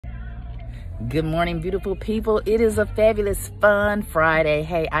Good morning, beautiful people. It is a fabulous, fun Friday.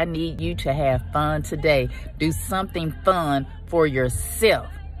 Hey, I need you to have fun today. Do something fun for yourself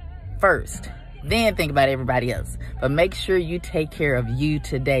first. Then think about everybody else. But make sure you take care of you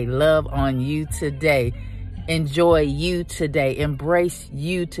today. Love on you today. Enjoy you today. Embrace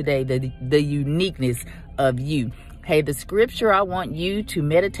you today, the uniqueness of you. Hey, the scripture I want you to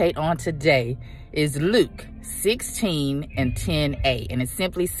meditate on today is Luke 16 and 10a. And it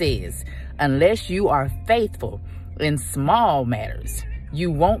simply says, unless you are faithful in small matters,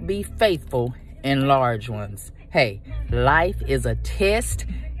 you won't be faithful in large ones. Hey, life is a test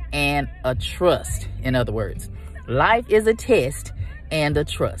and a trust. In other words, life is a test and a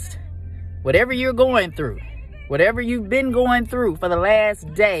trust. Whatever you're going through, whatever you've been going through for the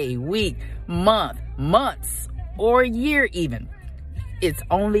last day, week, month, months, or year even, it's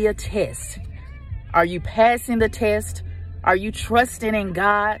only a test. Are you passing the test? Are you trusting in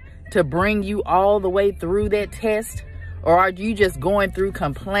God to bring you all the way through that test? Or are you just going through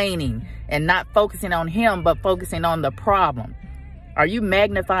complaining and not focusing on Him, but focusing on the problem? Are you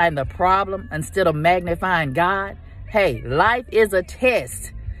magnifying the problem instead of magnifying God? Hey, life is a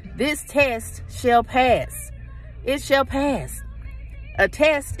test. This test shall pass. It shall pass. A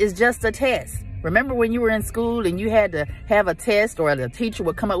test is just a test. Remember when you were in school and you had to have a test, or the teacher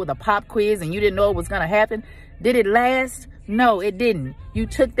would come up with a pop quiz and you didn't know what was going to happen? Did it last? No, it didn't. You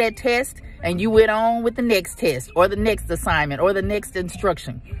took that test and you went on with the next test or the next assignment or the next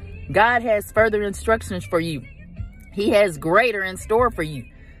instruction. God has further instructions for you. He has greater in store for you.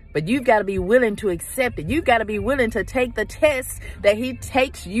 But you've got to be willing to accept it. You've got to be willing to take the test that He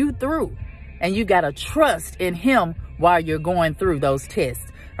takes you through. And you got to trust in Him while you're going through those tests.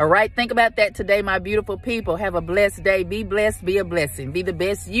 All right, think about that today, my beautiful people. Have a blessed day. Be blessed, be a blessing. Be the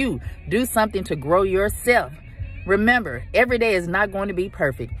best you. Do something to grow yourself. Remember, every day is not going to be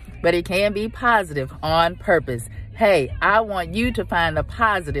perfect, but it can be positive on purpose. Hey, I want you to find the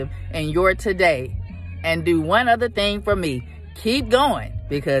positive in your today. And do one other thing for me. Keep going,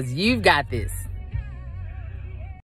 because you've got this.